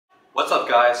What's up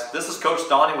guys, this is Coach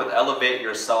Donnie with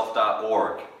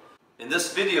ElevateYourself.org. In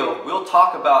this video, we'll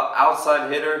talk about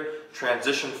outside hitter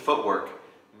transition footwork,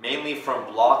 mainly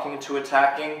from blocking to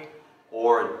attacking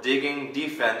or digging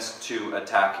defense to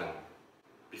attacking.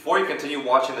 Before you continue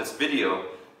watching this video,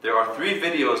 there are 3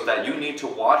 videos that you need to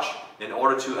watch in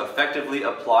order to effectively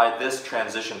apply this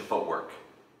transition footwork.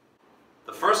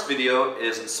 The first video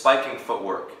is spiking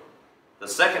footwork. The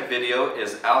second video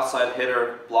is outside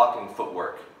hitter blocking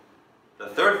footwork. The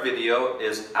third video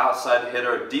is outside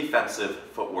hitter defensive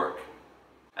footwork.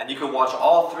 And you can watch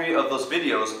all 3 of those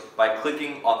videos by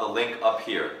clicking on the link up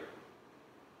here.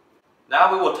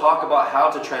 Now we will talk about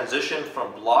how to transition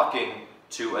from blocking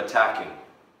to attacking.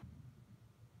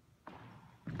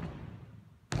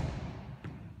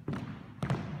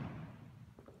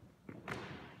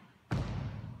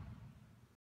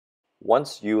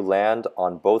 Once you land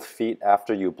on both feet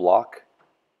after you block,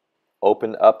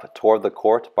 open up toward the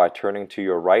court by turning to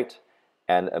your right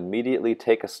and immediately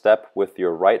take a step with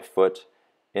your right foot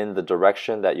in the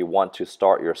direction that you want to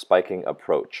start your spiking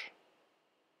approach.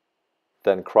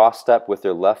 Then cross step with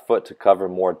your left foot to cover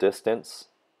more distance,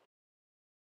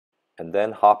 and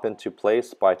then hop into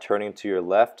place by turning to your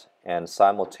left and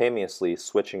simultaneously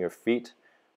switching your feet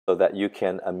so that you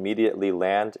can immediately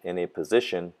land in a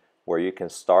position where you can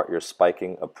start your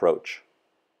spiking approach.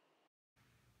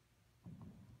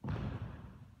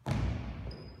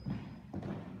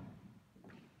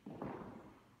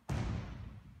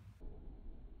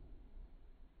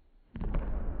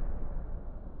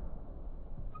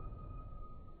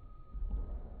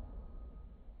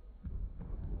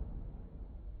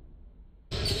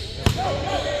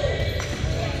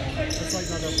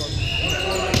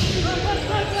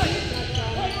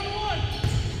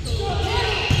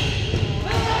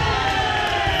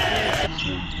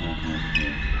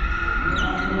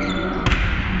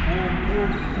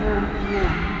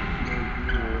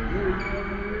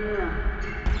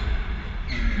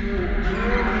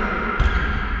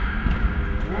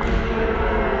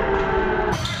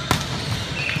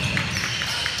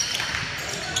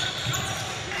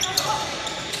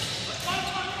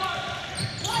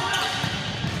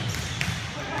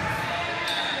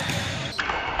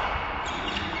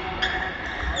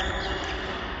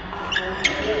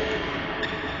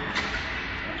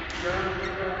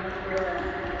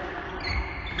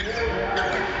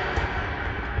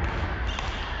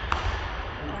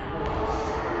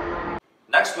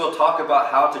 Next, we'll talk about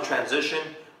how to transition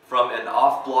from an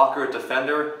off-blocker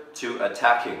defender to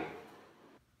attacking.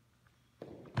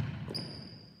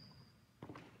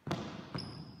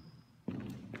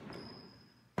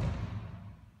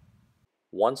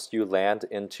 Once you land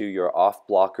into your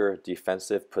off-blocker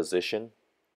defensive position,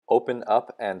 open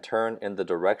up and turn in the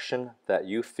direction that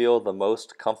you feel the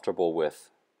most comfortable with.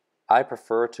 I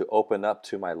prefer to open up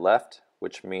to my left,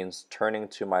 which means turning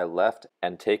to my left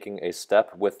and taking a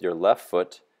step with your left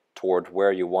foot toward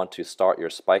where you want to start your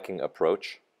spiking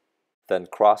approach, then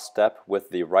cross step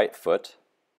with the right foot,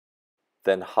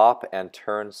 then hop and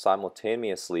turn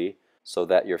simultaneously so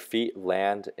that your feet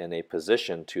land in a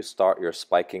position to start your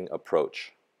spiking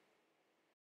approach.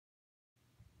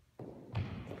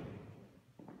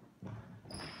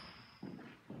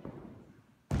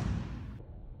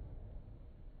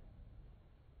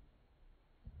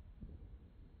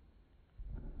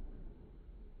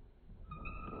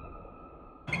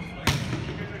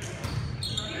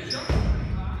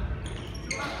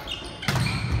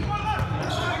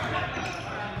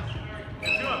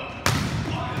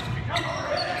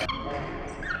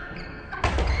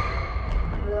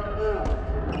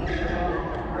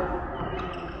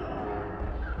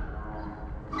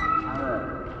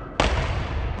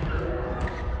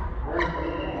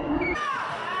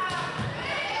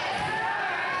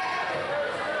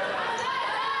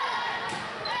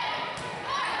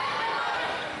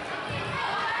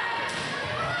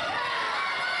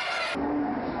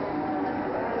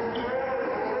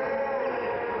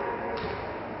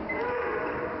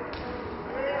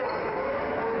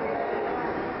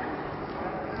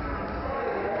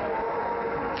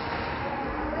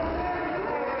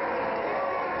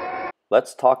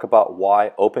 Let's talk about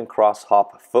why open cross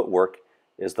hop footwork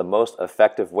is the most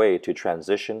effective way to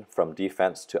transition from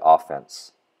defense to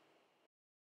offense.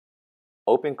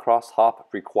 Open cross hop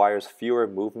requires fewer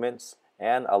movements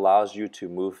and allows you to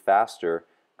move faster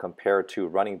compared to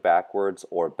running backwards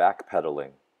or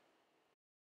backpedaling.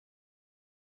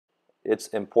 It's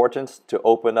important to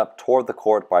open up toward the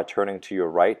court by turning to your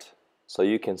right so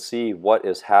you can see what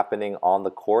is happening on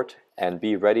the court and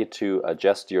be ready to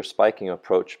adjust your spiking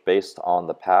approach based on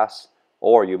the pass,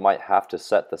 or you might have to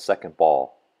set the second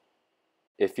ball.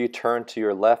 If you turn to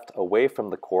your left away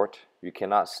from the court, you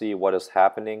cannot see what is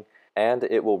happening, and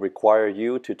it will require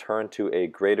you to turn to a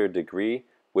greater degree,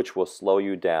 which will slow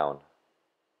you down.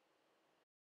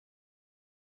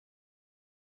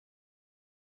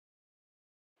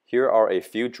 Here are a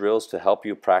few drills to help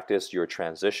you practice your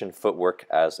transition footwork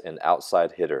as an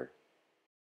outside hitter.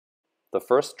 The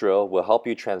first drill will help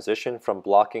you transition from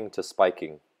blocking to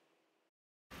spiking.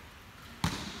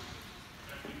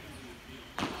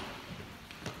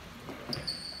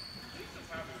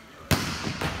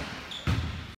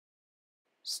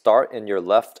 Start in your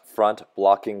left front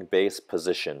blocking base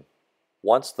position.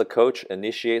 Once the coach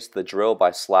initiates the drill by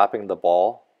slapping the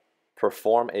ball,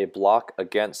 perform a block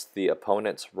against the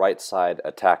opponent's right side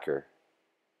attacker.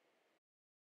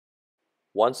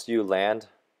 Once you land,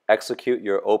 execute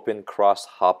your open cross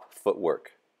hop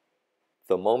footwork.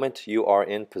 The moment you are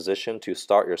in position to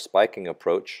start your spiking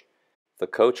approach, the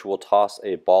coach will toss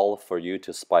a ball for you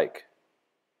to spike.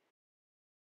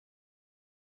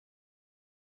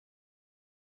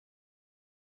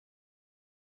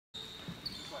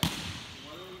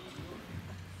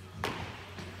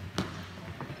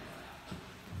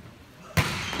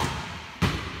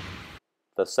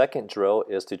 The second drill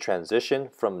is to transition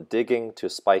from digging to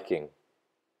spiking.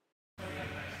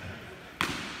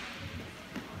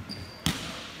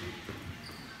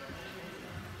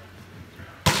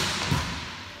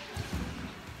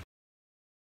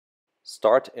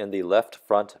 Start in the left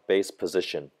front base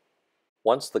position.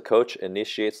 Once the coach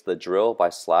initiates the drill by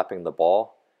slapping the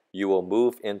ball, you will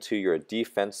move into your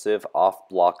defensive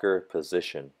off-blocker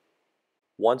position.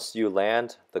 Once you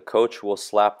land, the coach will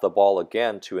slap the ball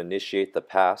again to initiate the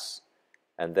pass,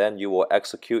 and then you will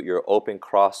execute your open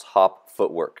cross hop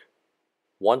footwork.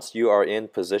 Once you are in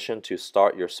position to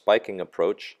start your spiking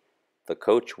approach, the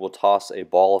coach will toss a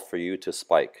ball for you to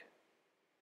spike.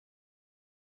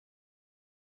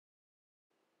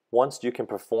 Once you can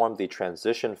perform the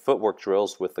transition footwork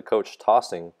drills with the coach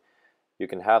tossing, you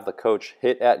can have the coach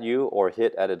hit at you or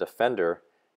hit at a defender,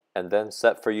 and then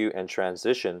set for you in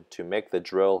transition to make the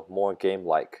drill more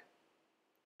game-like.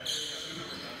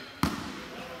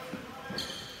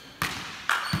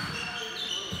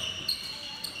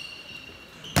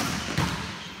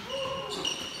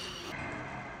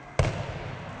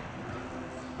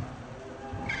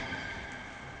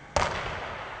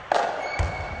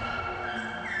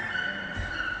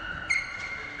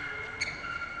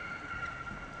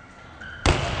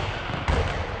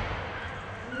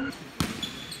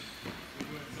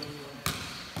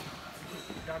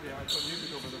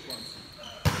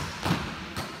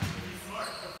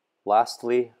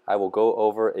 Lastly, I will go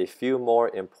over a few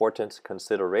more important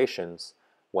considerations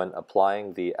when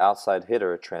applying the outside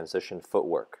hitter transition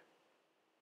footwork.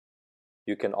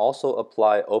 You can also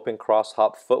apply open cross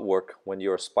hop footwork when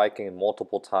you are spiking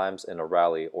multiple times in a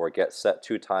rally or get set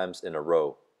 2 times in a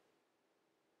row.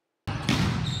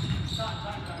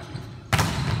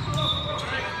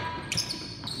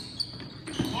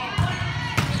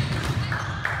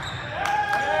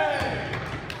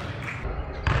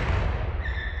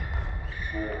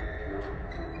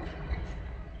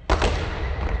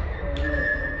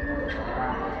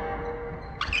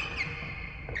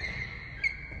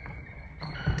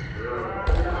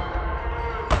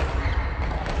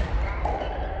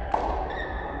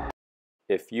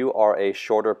 If you are a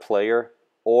shorter player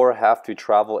or have to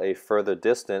travel a further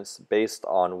distance based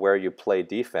on where you play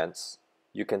defense,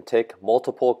 you can take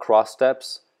multiple cross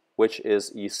steps, which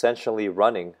is essentially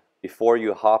running, before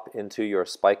you hop into your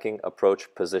spiking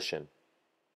approach position.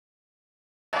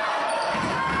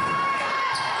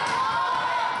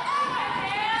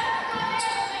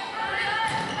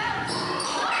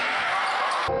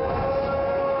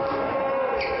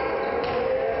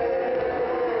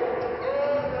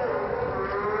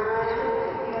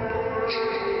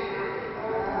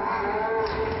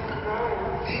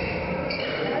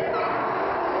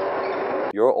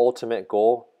 Your ultimate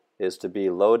goal is to be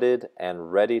loaded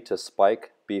and ready to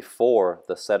spike before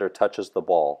the setter touches the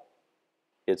ball.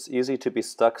 It's easy to be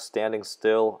stuck standing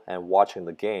still and watching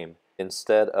the game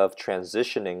instead of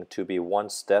transitioning to be one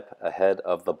step ahead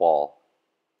of the ball.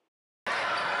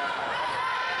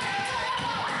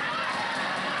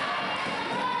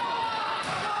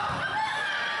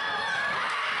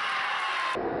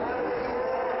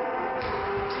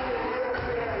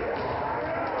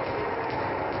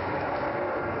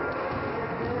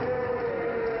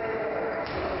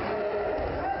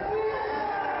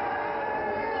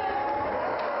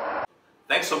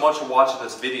 Thanks so much for watching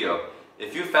this video.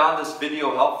 If you found this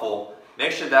video helpful,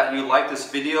 make sure that you like this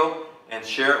video and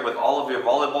share it with all of your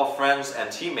volleyball friends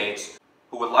and teammates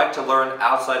who would like to learn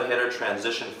outside hitter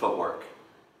transition footwork.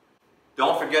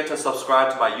 Don't forget to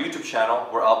subscribe to my YouTube channel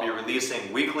where I'll be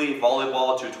releasing weekly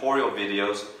volleyball tutorial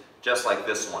videos just like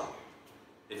this one.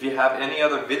 If you have any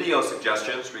other video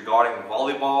suggestions regarding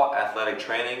volleyball, athletic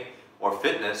training, or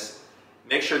fitness,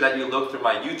 make sure that you look through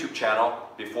my YouTube channel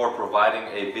before providing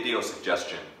a video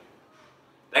suggestion.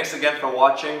 Thanks again for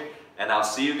watching, and I'll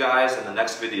see you guys in the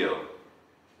next video.